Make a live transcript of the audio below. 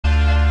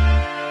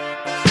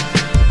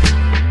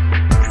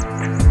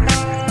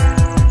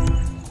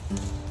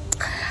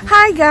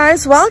Hi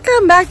guys,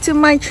 welcome back to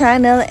my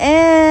channel,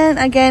 and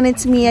again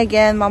it's me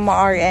again, Mama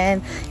RN.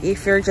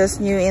 If you're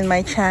just new in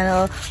my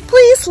channel,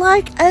 please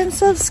like and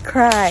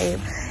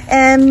subscribe.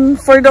 And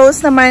for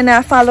those naman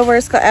na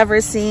followers ko ever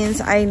since,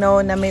 I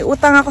know na may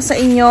utang ako sa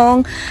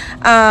inyong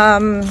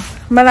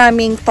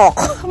maraming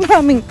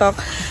talk.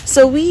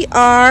 So we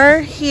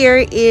are here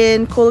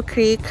in Cool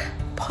Creek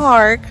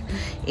Park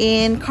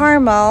in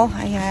Carmel.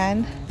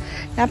 Ayan,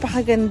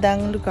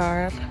 napakagandang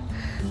lugar.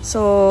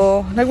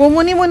 So,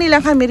 nagmumuni-muni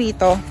lang kami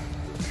rito.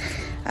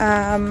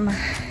 And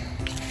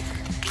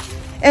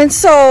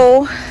so,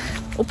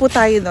 upo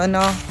tayo doon,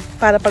 no?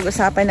 Para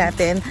pag-usapan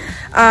natin.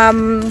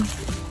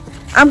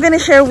 I'm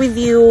gonna share with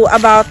you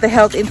about the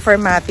health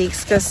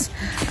informatics because,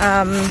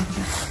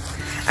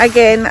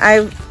 again,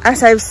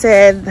 as I've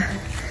said,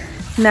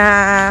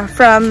 na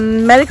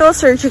from medical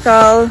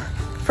surgical,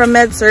 from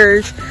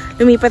med-surg,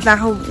 lumipat na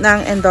ako ng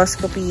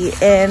endoscopy.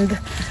 And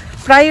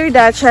prior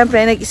that, syempre,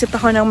 nag-isip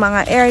ako ng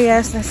mga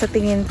areas na sa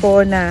tingin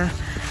ko na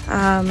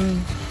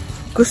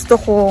gusto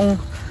kong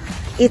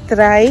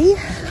itry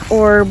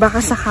or baka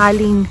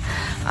sakaling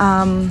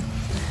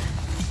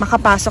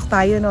makapasok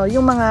tayo, no?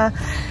 Yung mga,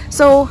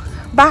 so,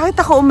 bakit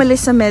ako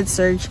umalis sa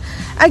med-surg?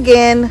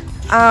 Again,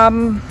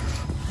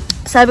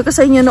 sabi ko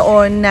sa inyo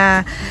noon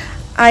na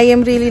I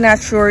am really not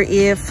sure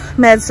if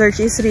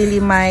med-surg is really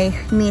my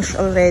niche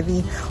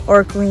already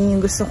or kung yung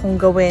gusto kong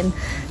gawin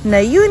na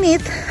unit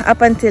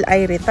up until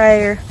I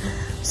retire.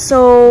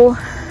 So,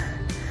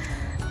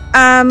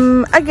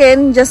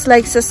 again, just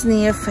like sa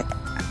SNF,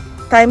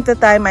 time to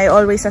time, I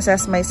always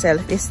assess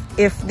myself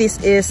if this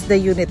is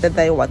the unit that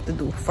I want to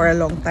do for a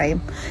long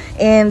time.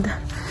 And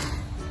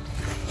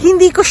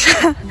hindi ko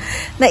siya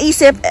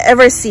naisip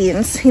ever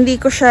since. Hindi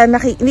ko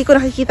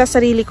nakikita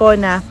sarili ko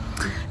na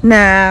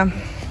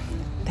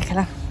teka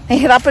lang,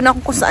 nahihirapan ako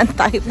kung saan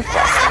tayo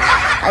bukas.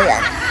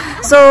 Ayan.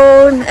 So,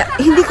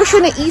 hindi ko siya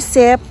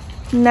naisip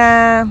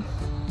na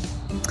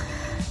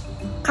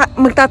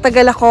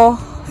magtatagal ako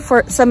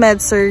sa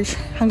med-surg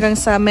hanggang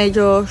sa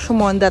medyo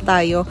sumonda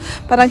tayo.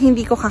 Parang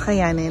hindi ko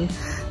kakayanin.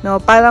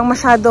 No? Parang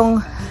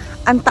masyadong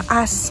ang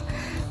taas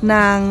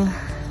ng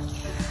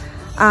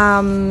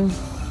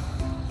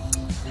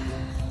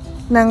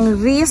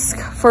risk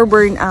for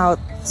burnout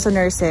sa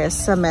nurses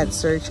sa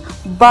med-surg.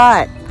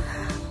 But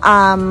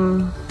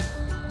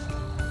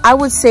I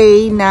would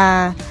say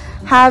na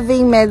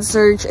having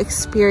med-surg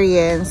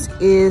experience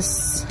is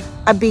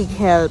a big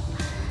help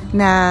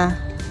na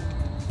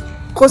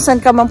kung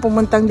saan ka man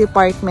pumuntang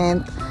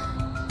department,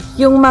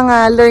 yung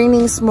mga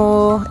learnings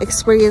mo,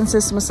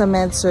 experiences mo sa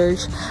med-surg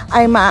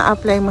ay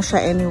maa-apply mo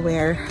siya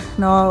anywhere,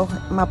 no?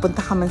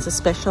 Mapunta ka man sa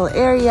special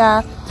area,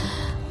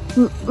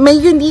 may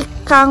unique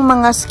kang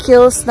mga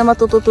skills na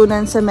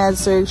matututunan sa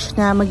med-surg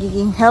na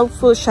magiging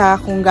helpful siya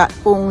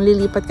kung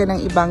lilipat ka ng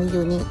ibang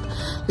unit.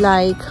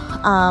 Like,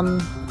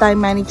 time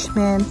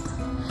management,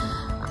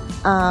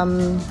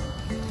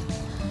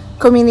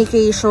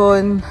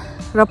 communication,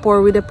 rapport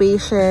with the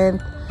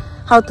patient,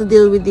 how to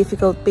deal with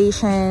difficult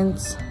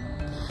patients,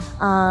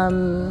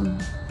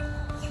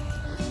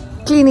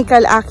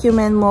 clinical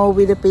acumen mo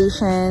with the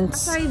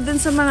patients. Aside dun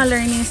sa mga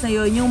learnings na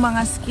yun, yung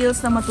mga skills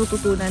na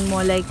matututunan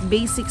mo, like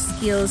basic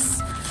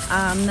skills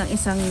ng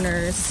isang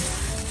nurse.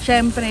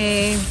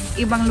 Syempre,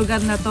 ibang lugar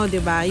na to,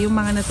 diba? Yung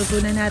mga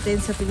natutunan natin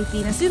sa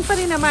Pilipinas, yun pa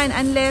rin naman,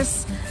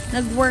 unless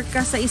nag-work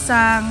ka sa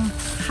isang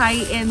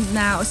high-end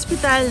na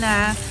ospital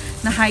na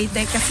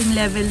high-tech kasing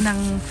level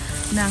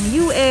ng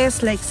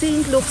US, like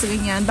St. Luke's,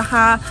 ganyan,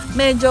 baka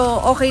medyo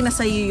okay na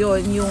sa'yo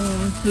yun, yung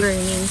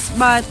learnings.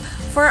 But,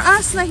 for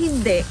us na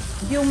hindi,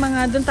 yung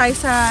mga doon tayo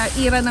sa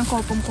era ng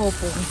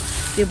kopong-kopong,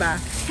 diba?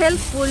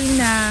 Helpful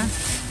na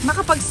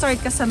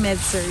makapag-start ka sa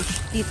med-surg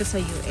dito sa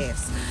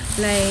US.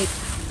 Like,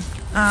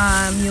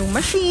 yung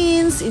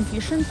machines,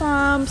 infusion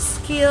pumps,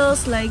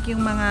 skills, like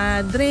yung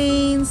mga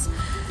drains,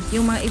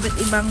 yung mga iba't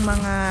ibang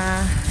mga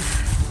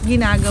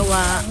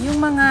ginagawa, yung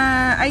mga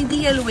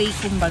ideal way,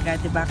 kumbaga,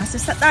 diba? Kasi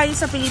tayo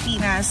sa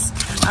Pilipinas,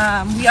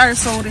 we are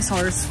so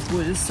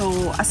resourceful.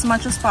 So, as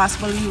much as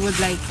possible, we would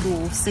like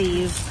to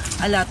save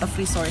a lot of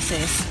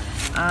resources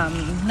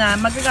na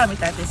magagamit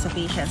natin sa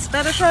patients.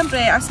 Pero syempre,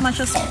 as much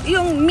as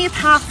yung meet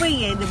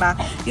halfway, diba?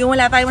 Yung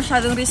wala tayong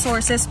masyadong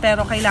resources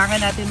pero kailangan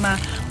natin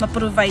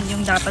ma-provide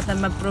yung dapat na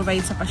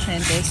mag-provide sa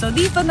pasyente. So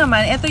dito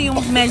naman, ito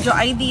yung medyo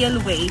ideal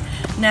way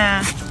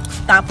na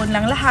tapon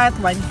lang lahat,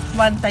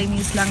 one time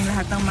use lang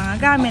lahat ng mga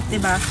gamit,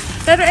 diba?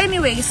 Pero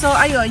anyway, so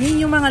ayun,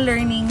 yun yung mga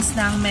learnings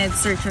ng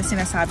med-surg na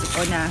sinasabi ko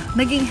na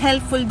naging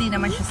helpful din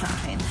naman siya sa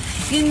akin.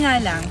 Yun nga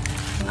lang,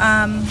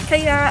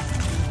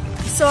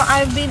 so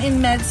I've been in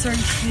med-surg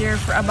here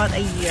for about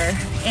a year,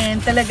 and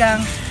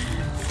talagang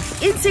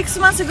in 6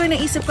 months ago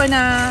naisip ko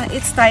na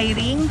it's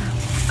tiring,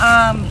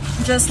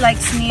 just like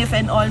SNF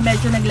and all,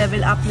 medyo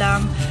nag-level up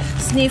lang.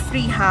 SNF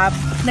rehab,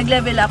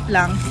 nag-level up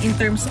lang in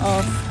terms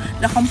of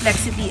the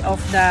complexity of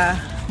the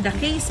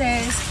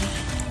cases,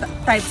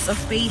 types of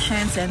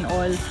patients and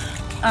all,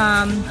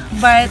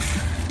 but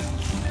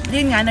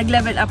yun nga,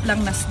 nag-level up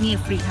lang na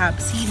SNF rehab,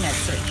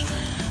 med-surg.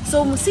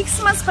 So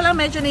 6 months pa lang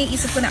medyo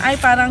naiisip ko na ay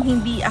parang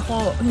hindi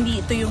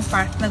ito yung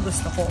path na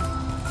gusto ko.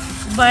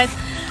 But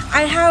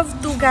I have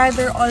to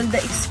gather all the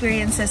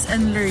experiences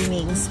and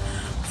learnings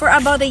for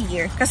about a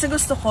year. Kasi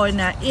gusto ko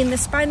na in the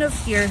span of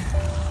year,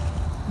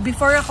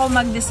 before ako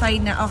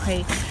mag-decide na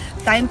okay,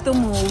 time to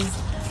move,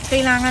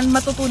 kailangan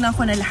matutunan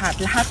ko na lahat.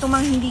 Lahat ng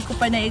mga hindi ko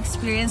pa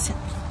na-experience,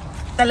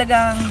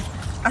 talagang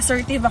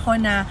assertive ako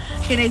na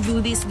can I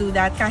do this, do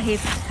that, kahit,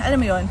 alam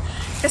mo yun,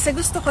 kasi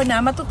gusto ko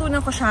na matutunan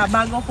ko siya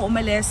bago ako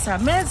umalis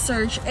sa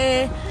med-surg,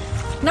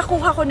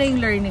 nakuha ko na yung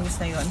learnings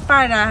na yun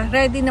para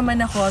ready naman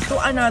ako to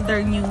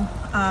another new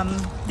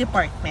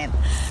department.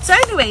 So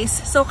anyways,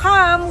 so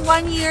come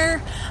 1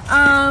 year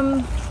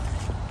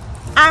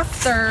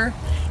after,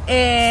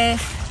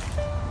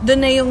 doon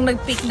na yung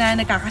nag-peak na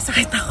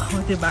nagkakasakit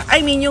ako, diba?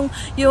 I mean,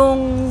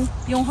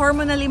 yung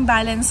hormonal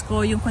imbalance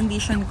ko, yung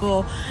condition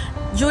ko,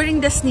 during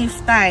the sniff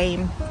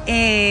time,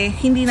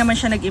 hindi naman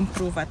siya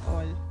nag-improve at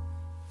all.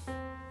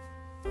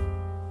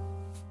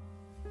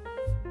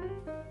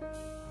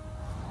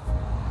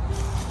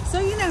 So,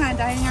 yun na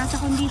nga, dahil nga sa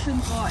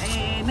condition ko,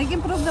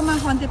 nag-improve naman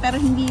konti,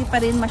 pero hindi pa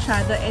rin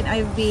masyado, and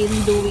I've been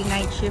doing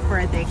night shift for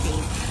a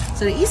decade.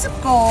 So, naisip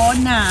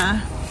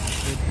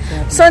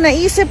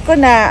ko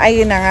na,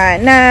 ayun na nga,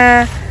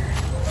 na,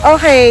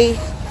 okay,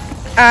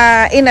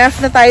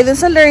 enough na tayo dun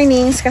sa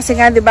learnings, kasi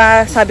nga,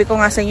 diba, sabi ko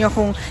nga sa inyo,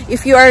 kung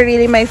if you are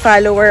really my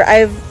follower,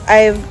 I've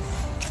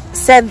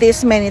said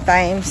this many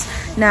times,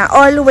 na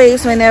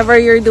always, whenever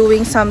you're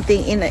doing something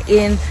in a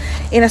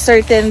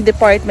certain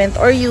department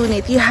or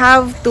unit, you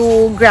have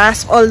to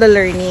grasp all the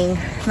learning,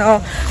 no?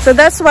 So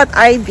that's what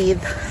I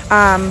did.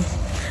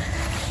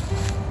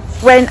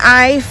 When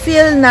I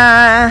feel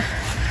na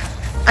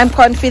I'm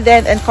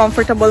confident and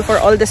comfortable for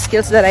all the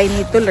skills that I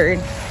need to learn,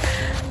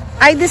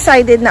 I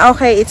decided na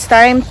okay, it's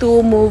time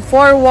to move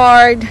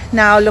forward.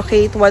 Now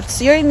locate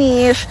what's your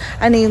niche,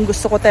 ano yung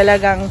gusto ko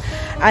talagang,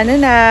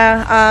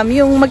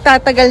 yung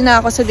magtatagal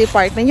na ako sa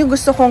department, yung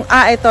gusto kong,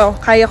 ito,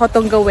 kaya ko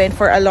tong gawin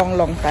for a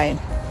long time.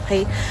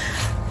 Okay?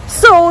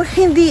 So,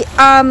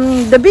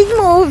 the big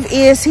move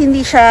is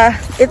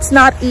it's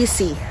not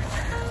easy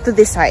to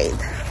decide.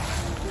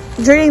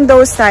 During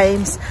those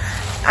times,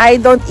 I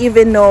don't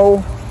even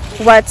know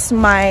what's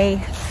my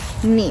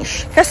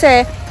niche.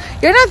 Kasi,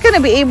 you're not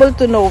gonna be able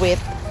to know it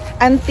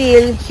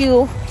until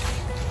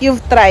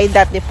you've tried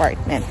that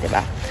department,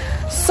 diba?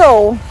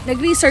 So,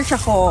 nag-research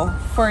ako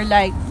for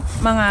like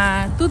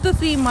mga 2 to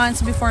 3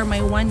 months before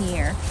my 1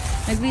 year.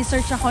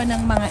 Nag-research ako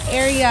ng mga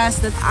areas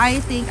that I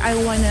think I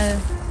wanna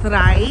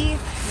try,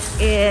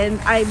 and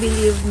I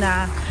believe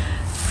na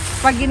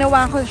pag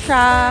ginawa ko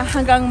siya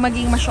hanggang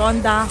maging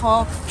masyonda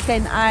ako,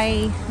 can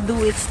I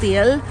do it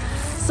still?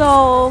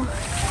 So,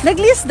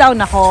 nag-list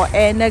down ako,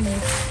 and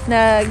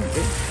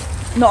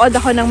nag-nood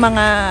ako ng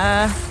mga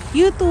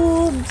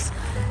YouTubes,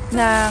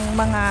 ng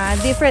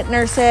mga different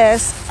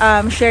nurses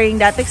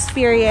sharing that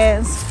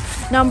experience.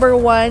 Number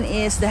 1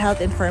 is the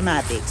health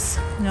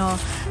informatics, no?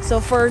 So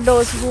for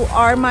those who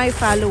are my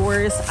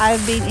followers,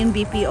 I've been in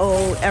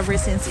BPO ever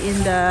since in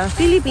the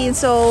Philippines.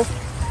 So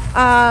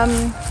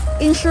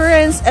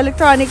insurance,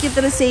 electronic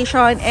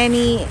utilization,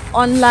 any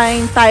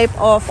online type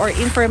of or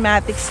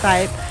informatics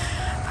type,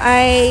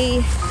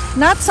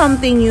 not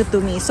something new to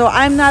me. So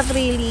I'm not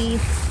really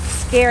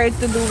scared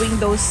to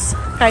doing those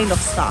kind of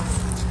stuff.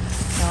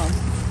 No.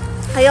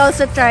 I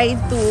also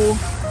tried to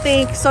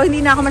think, so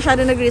hindi na ako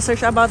masyado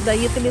nag-research about the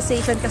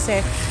utilization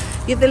kasi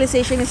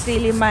utilization is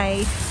really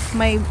my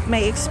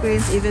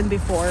experience even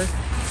before.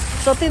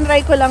 So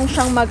tinry ko lang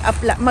siyang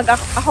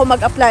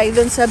mag-apply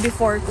dun sa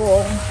before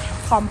kong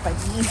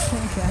company.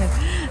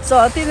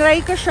 So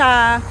tinry ko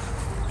siya,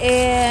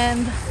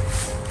 and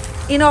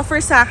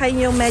in-offer sa akin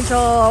yung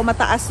medyo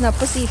mataas na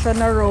position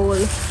na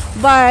role,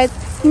 but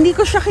hindi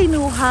ko siya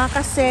kinuha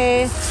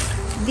kasi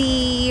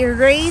the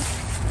rate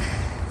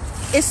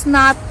is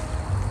not,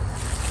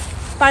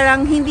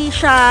 parang hindi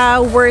siya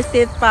worth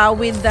it pa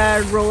with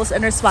the roles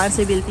and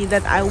responsibility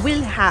that I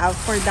will have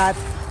for that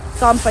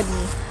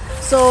company.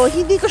 So,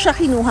 hindi ko siya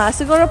kinuha.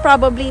 Siguro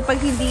probably pag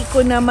hindi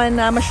ko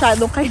naman na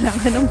masyadong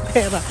kailangan ng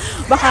pera,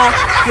 baka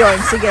yon,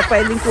 sige,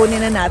 pwedeng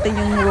kunin na natin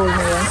yung role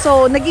na yun.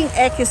 So, naging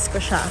X ko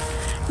siya.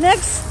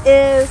 Next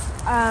is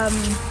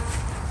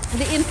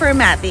the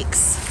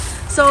informatics.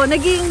 So,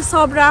 naging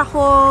sobra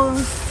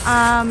akong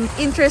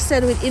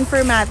interested with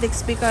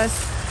informatics because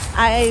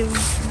I've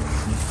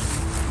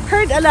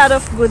heard a lot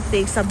of good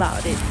things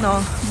about it, no?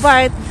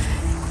 But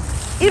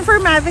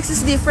informatics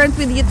is different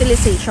with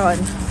utilization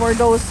for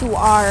those who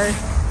are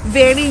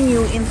very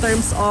new in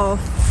terms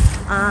of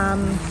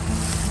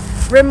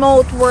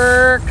remote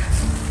work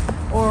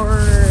or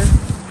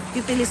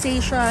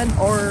utilization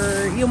or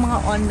yung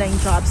mga online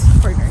jobs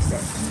for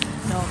nurses,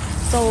 no?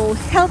 So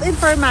health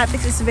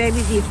informatics is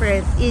very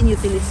different in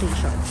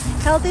utilization.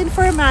 Health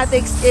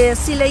informatics is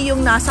sila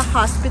yung nasa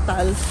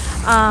hospital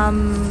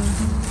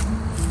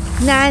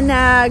na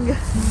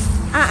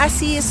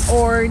nag-assist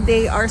or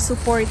they are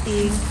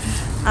supporting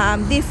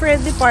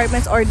different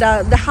departments or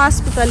the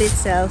hospital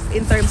itself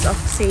in terms of,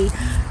 say,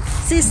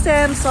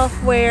 system,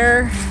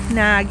 software,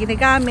 na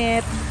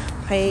ginagamit.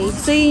 Okay,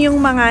 so yun yung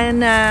mga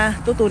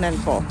natutunan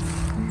ko.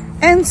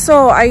 And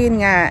so,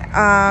 ayun nga,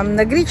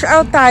 nag-reach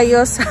out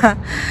tayo sa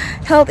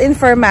health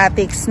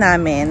informatics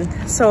namin.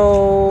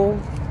 So,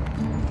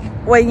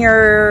 when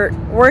you're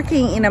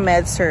working in a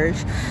med-surg,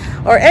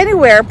 or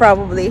anywhere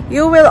probably,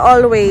 you will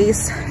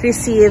always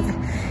receive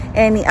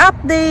any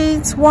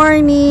updates,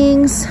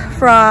 warnings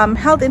from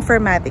health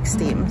informatics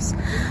teams.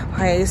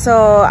 Okay,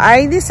 so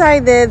I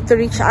decided to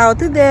reach out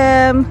to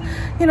them,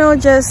 you know,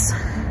 just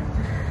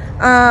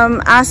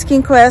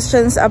asking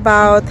questions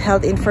about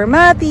health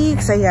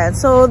informatics. Ayan.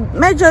 So,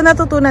 medyo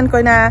natutunan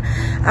ko na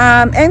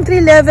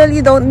entry level,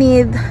 you don't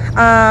need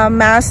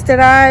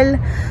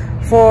masteral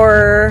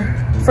for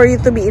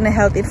you to be in a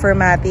health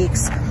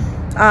informatics.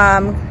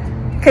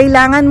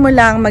 Kailangan mo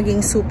lang maging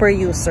super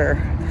user.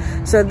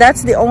 So,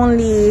 that's the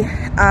only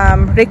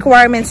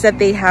requirements that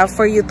they have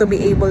for you to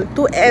be able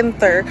to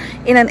enter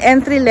in an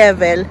entry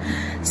level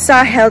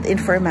sa health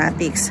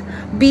informatics.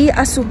 Be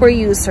a super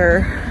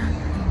user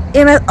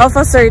of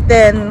a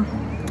certain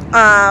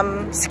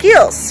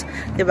skills,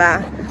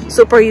 diba?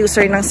 Super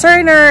user ng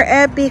Cerner,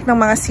 Epic, ng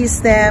mga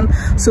system,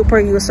 super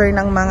user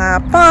ng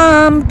mga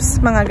pumps,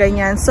 mga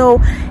ganyan. So,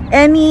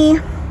 any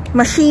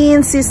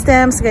machine,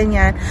 systems,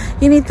 ganyan,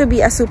 you need to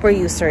be a super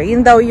user.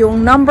 Yun daw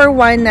yung number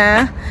 1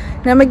 na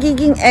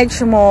magiging edge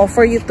mo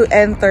for you to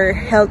enter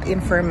health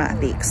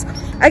informatics.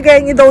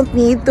 Again, you don't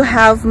need to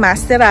have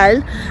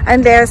masteral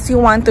unless you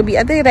want to be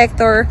a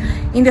director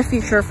in the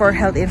future for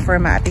health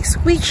informatics,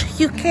 which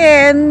you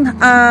can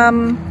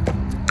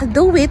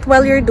do it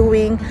while you're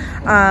doing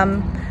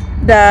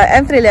the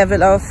entry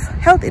level of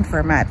health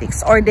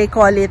informatics, or they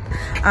call it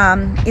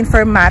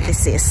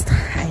informaticist.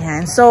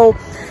 Ayan. So,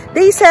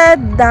 they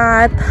said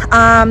that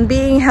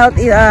being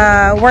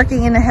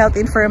working in a health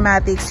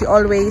informatics, you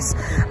always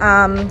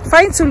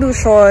find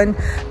solution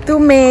to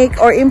make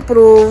or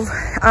improve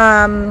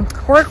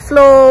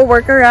workflow,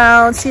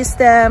 workaround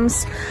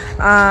systems,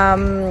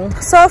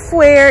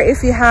 software.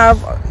 If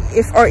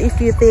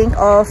you think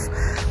of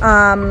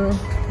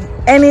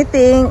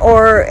anything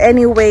or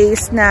any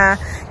ways na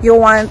you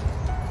want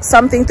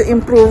something to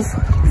improve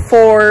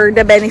for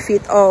the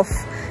benefit of,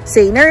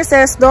 say,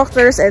 nurses,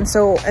 doctors, and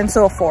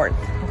so forth.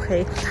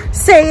 Okay.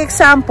 Say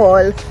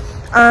example,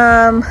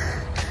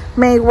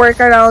 may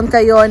workaround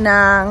kayo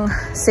ng,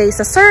 say,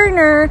 sa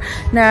Cerner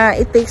na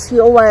it takes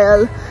you a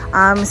while,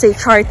 say,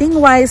 charting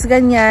wise,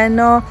 ganyan,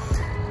 no?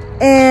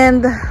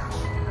 And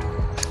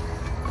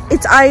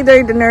it's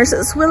either the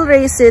nurses will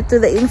raise it to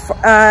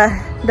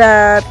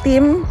the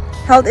team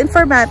health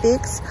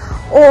informatics,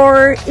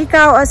 or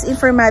ikaw as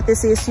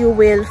informaticist, you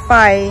will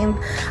find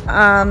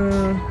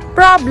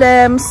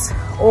problems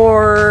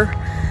or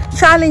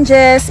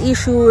challenges,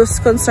 issues,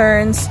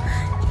 concerns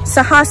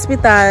sa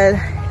hospital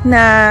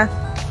na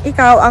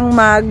ikaw ang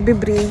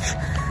mag-bridge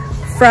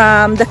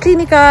from the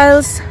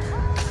clinical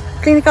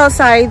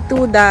side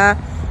to the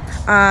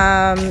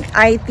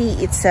IT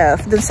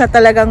itself. Dun sa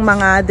talagang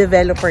mga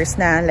developers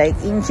na like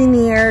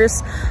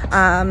engineers,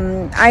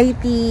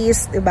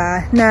 ITs,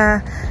 diba,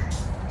 na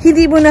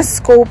hindi mo na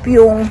scope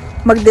yung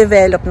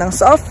mag-develop ng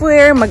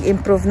software,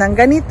 mag-improve ng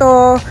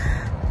ganito.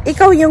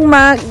 Ikaw yung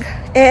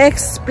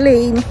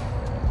mag-explain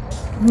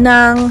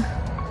ng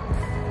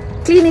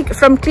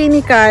from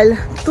clinical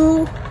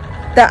to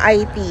the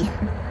IT.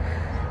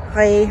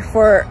 Okay,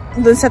 for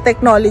dun sa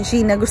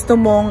technology na gusto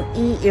mong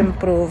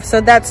i-improve.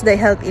 So that's the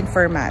health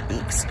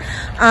informatics.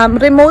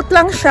 Remote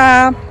lang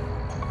siya.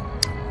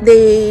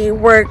 They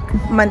work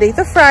Monday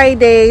to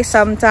Friday.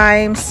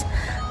 Sometimes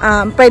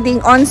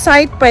pwedeng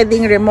on-site,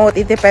 pwedeng remote.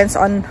 It depends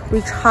on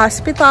which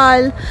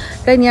hospital.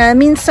 Ganyan.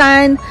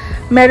 Minsan,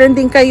 meron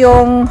din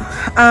kayong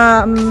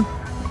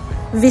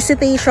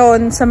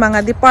visitation sa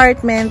mga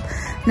department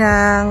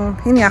ng,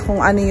 yun nga,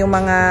 kung ano yung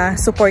mga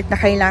support na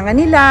kailangan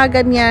nila,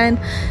 ganyan.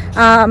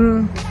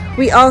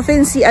 We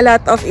often see a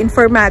lot of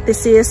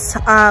informaticists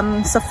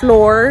sa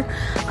floor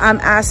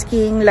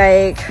asking,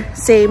 like,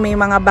 say may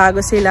mga bago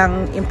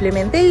silang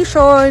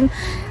implementation,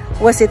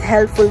 was it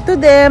helpful to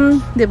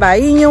them, diba?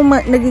 Yun yung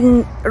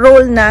naging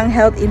role ng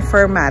health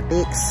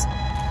informatics.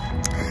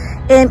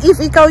 And if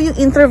ikaw yung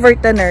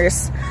introvert na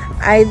nurse,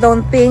 I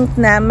don't think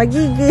na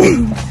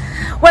magiging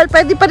well,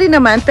 pwede pa rin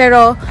naman,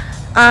 pero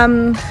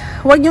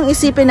wag yung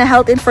isipin na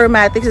health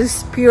informatics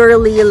is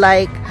purely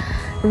like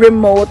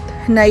remote,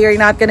 na you're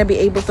not gonna be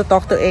able to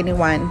talk to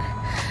anyone.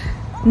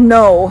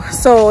 No.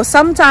 So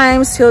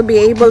sometimes you'll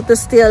be able to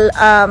still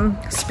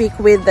speak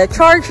with the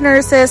charge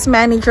nurses,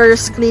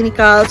 managers,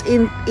 clinicals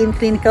in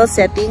clinical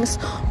settings,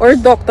 or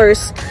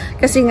doctors,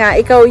 kasi nga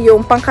ikaw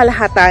yung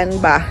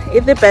pangkalahatan ba.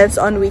 It depends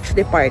on which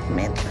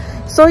department.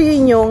 So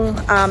yun yung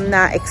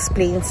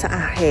na-explain sa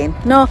akin,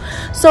 no?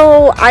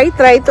 So I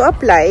try to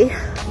apply.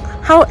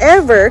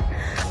 However,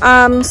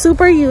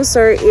 super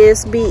user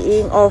is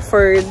being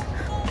offered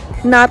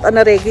not on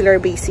a regular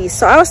basis.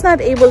 So I was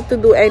not able to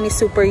do any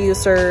super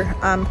user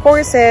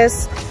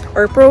courses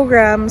or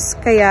programs,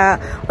 kaya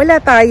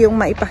wala tayong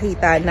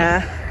maipakita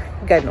na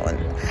ganun.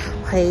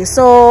 Okay,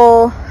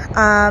 so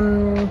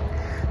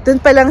dun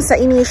pa lang sa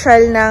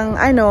initial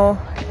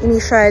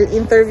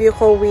interview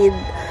ko with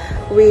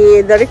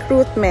the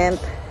recruitment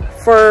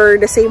for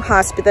the same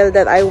hospital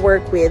that I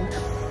work with,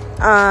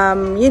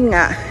 yun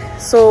nga.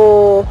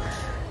 So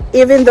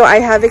even though I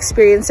have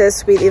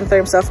experiences in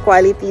terms of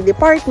quality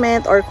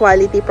department or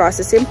quality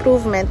process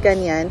improvement,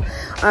 ganyan,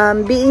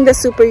 being the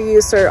super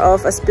user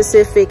of a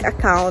specific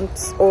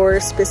accounts or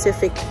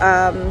specific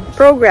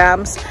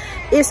programs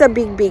is a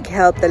big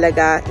help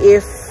talaga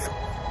if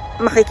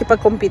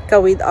makikipag-compete ka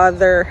with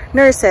other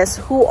nurses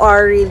who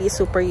are really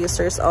super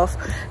users of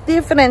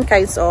different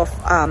kinds of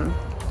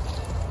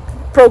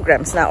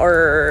programs na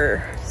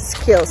or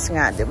skills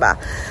nga, diba?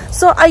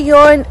 So,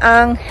 ayun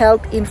ang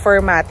health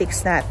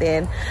informatics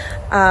natin.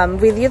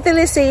 With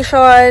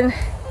utilization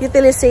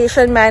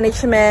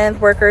management,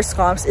 workers'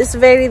 comps is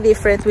very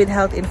different with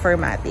health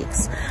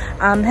informatics.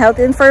 Health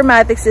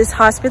informatics is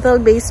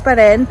hospital-based pa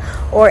rin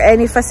or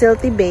any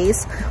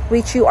facility-based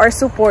which you are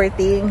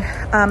supporting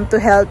to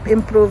help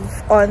improve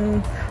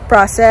on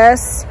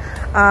process,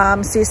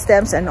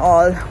 systems, and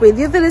all.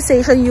 With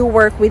utilization, you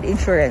work with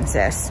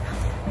insurances.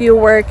 You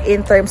work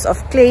in terms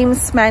of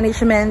claims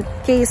management,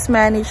 case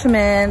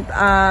management,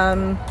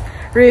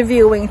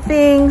 reviewing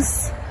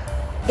things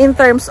in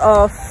terms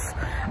of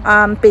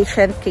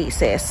patient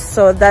cases.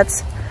 So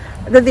that's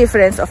the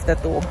difference of the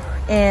two.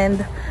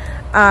 And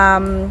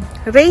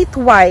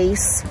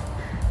rate-wise,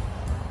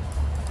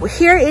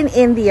 here in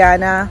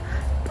Indiana,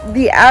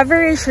 the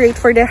average rate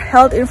for the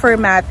health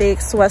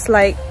informatics was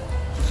like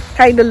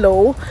kind of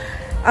low,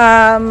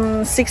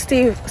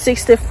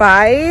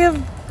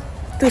 65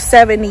 to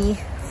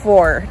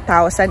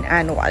 74,000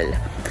 annual.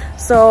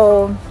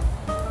 So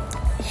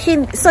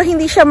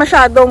hindi siya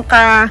masyadong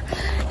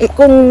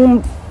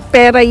kung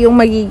pera yung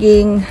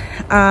magiging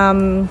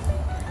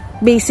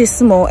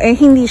basis mo,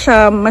 hindi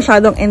siya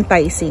masyadong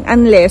enticing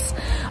unless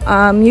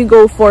you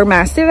go for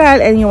masteral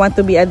and you want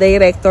to be a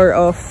director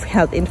of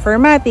health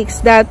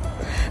informatics.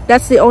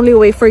 That's the only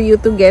way for you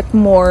to get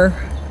more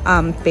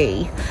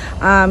pay.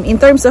 In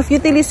terms of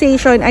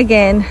utilization,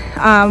 again,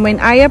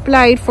 when I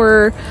applied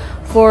for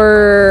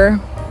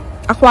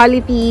a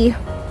quality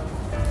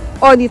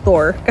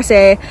auditor,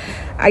 kasi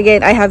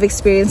again, I have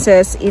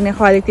experiences in a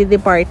quality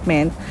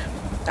department.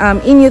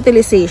 In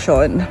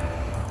utilization,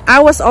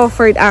 I was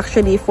offered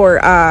actually for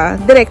a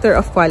director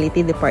of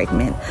quality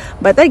department,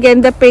 but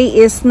again, the pay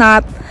is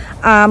not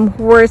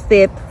worth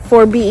it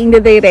for being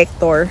the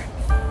director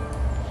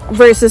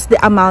versus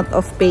the amount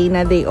of pay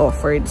na they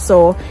offered.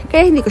 So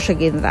kaya hindi ko siya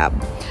ginrab.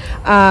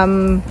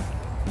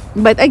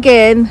 But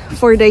again,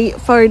 for the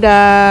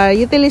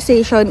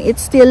utilization,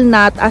 it's still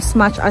not as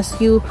much as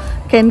you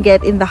can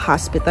get in the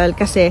hospital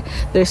kasi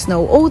there's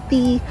no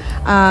OT,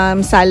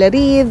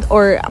 salaried,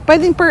 or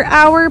pwedeng per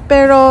hour,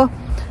 pero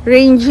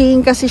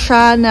ranging kasi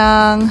siya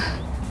ng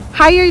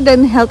higher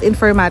than health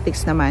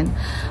informatics naman.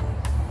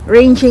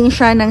 Ranging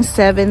siya ng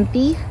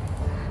 70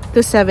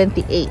 to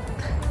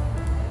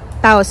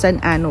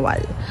 78,000 annual.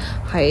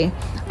 Okay.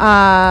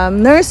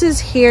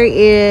 Nurses here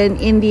in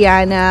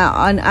Indiana,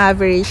 on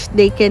average,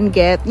 you can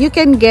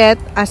get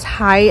as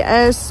high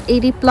as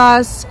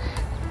 80,000+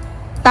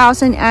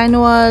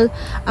 annual,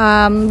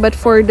 but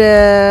for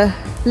the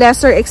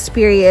lesser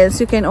experience,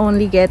 you can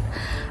only get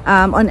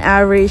on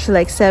average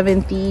like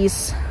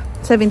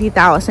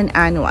 70,000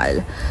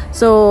 annual.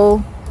 So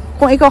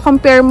kung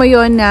i-compare mo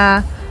yon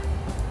na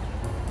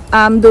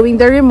doing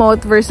the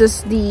remote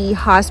versus the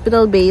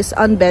hospital based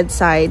on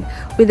bedside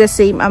with the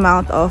same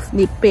amount of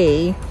the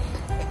pay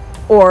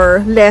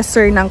or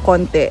lesser ng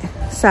konti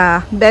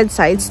sa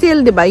bedside,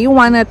 still, diba, you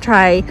wanna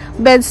try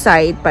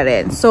bedside pa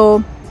rin.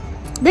 So,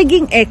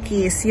 naging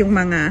X yung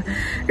mga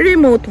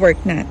remote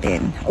work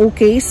natin.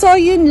 Okay, so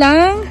yun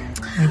lang.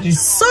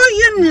 So,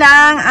 yun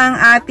lang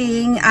ang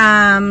ating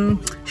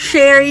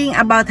sharing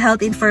about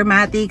health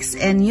informatics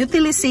and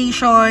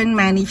utilization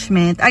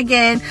management.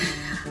 Again,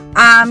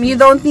 you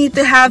don't need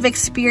to have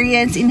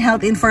experience in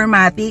health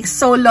informatics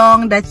so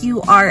long that you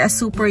are a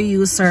super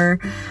user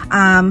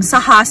sa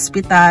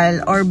hospital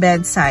or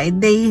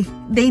bedside. They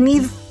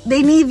need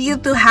you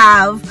to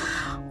have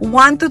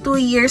 1 to 2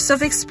 years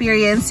of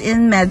experience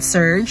in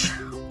med-surg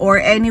or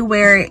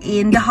anywhere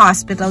in the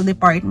hospital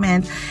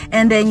department,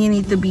 and then you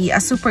need to be a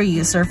super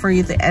user for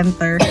you to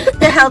enter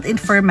the health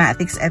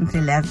informatics entry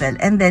level.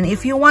 And then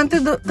if you want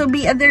to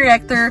be a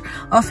director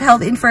of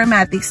health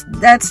informatics,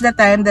 that's the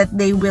time that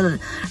they will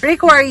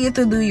require you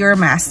to do your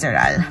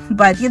masteral.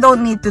 But you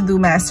don't need to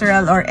do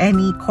masteral or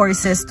any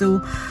courses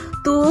to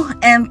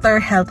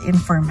enter health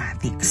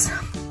informatics.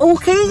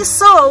 Okay,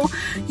 so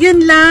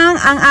yun lang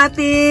ang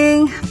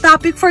ating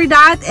topic for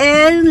that,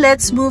 and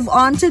let's move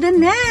on to the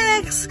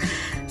next.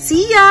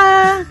 See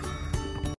ya!